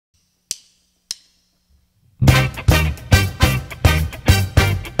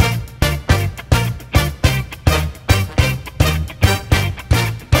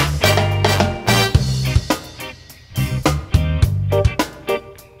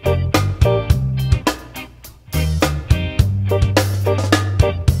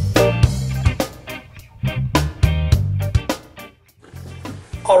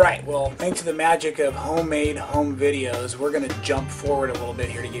Thanks to the magic of homemade home videos, we're going to jump forward a little bit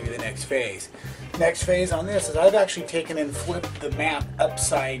here to give you the next phase. Next phase on this is I've actually taken and flipped the map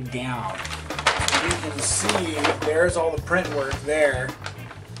upside down. You can see there's all the print work there.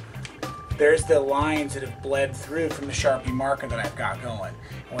 There's the lines that have bled through from the Sharpie marker that I've got going.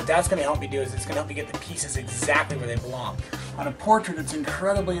 And what that's going to help me do is it's going to help me get the pieces exactly where they belong. On a portrait, it's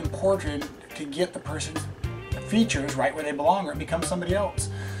incredibly important to get the person's features right where they belong or it becomes somebody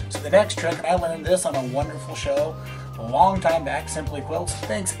else. So the next trick, and I learned this on a wonderful show a long time back, Simply Quilts.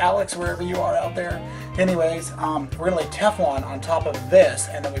 Thanks, Alex, wherever you are out there. Anyways, we're going to lay Teflon on top of this,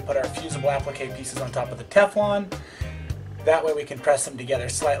 and then we put our fusible applique pieces on top of the Teflon. That way we can press them together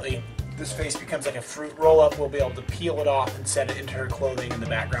slightly. This face becomes like a fruit roll-up. We'll be able to peel it off and set it into her clothing in the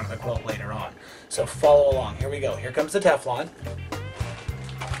background of the quilt later on. So follow along. Here we go. Here comes the Teflon.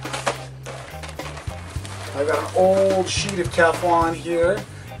 I've got an old sheet of Teflon here.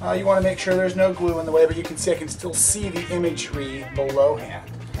 You want to make sure there's no glue in the way, but you can see I can still see the imagery belowhand.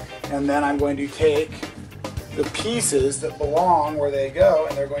 And then I'm going to take the pieces that belong where they go,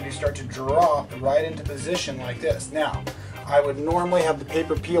 and they're going to start to drop right into position like this. Now, I would normally have the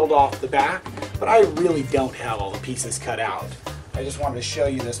paper peeled off the back, but I really don't have all the pieces cut out. I just wanted to show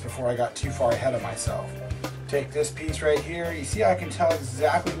you this before I got too far ahead of myself. Take this piece right here. You see I can tell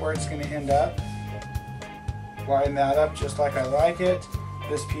exactly where it's going to end up. Line that up just like I like it.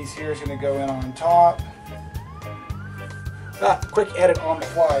 This piece here is going to go in on top. Quick edit on the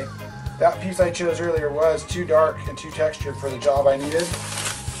fly. That piece I chose earlier was too dark and too textured for the job I needed.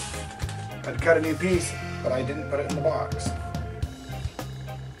 I'd cut a new piece, but I didn't put it in the box.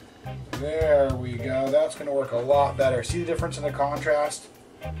 There we go. That's going to work a lot better. See the difference in the contrast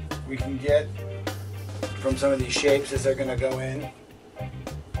we can get from some of these shapes as they're going to go in?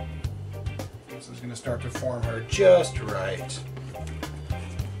 This is going to start to form her just right.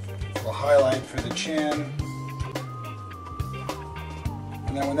 A highlight for the chin.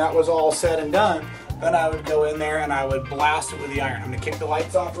 And then when that was all said and done, then I would go in there and I would blast it with the iron. I'm going to kick the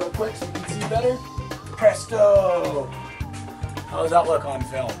lights off real quick so you can see better. Presto! How does that look on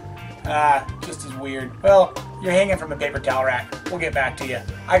film? Just as weird. Well, you're hanging from a paper towel rack. We'll get back to you.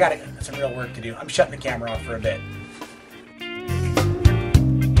 I got some real work to do. I'm shutting the camera off for a bit.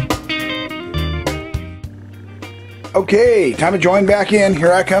 Okay, time to join back in.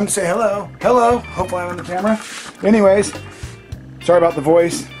 Here I come to say hello. Hello. Hopefully I'm on the camera. Anyways, sorry about the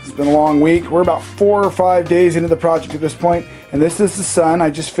voice. It's been a long week. We're about 4 or 5 days into the project at this point, and this is the son. I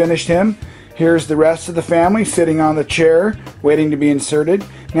just finished him. Here's the rest of the family sitting on the chair, waiting to be inserted.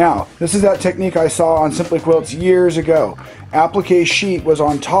 Now, this is that technique I saw on Simply Quilts years ago. Applique sheet was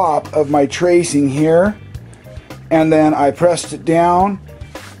on top of my tracing here, and then I pressed it down,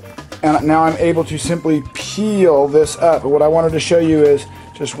 and now I'm able to simply peel this up. But what I wanted to show you is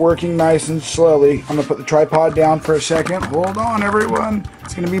just working nice and slowly. I'm going to put the tripod down for a second. Hold on, everyone.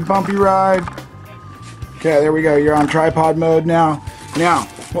 It's going to be a bumpy ride. Okay, there we go. You're on tripod mode now. Now,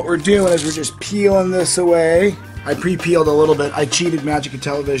 what we're doing is we're just peeling this away. I pre-peeled a little bit. I cheated Magic of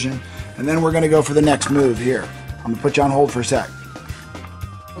Television. And then we're going to go for the next move here. I'm going to put you on hold for a sec.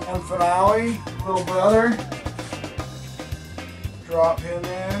 And finale, little brother. Drop him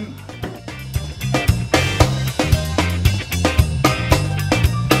in.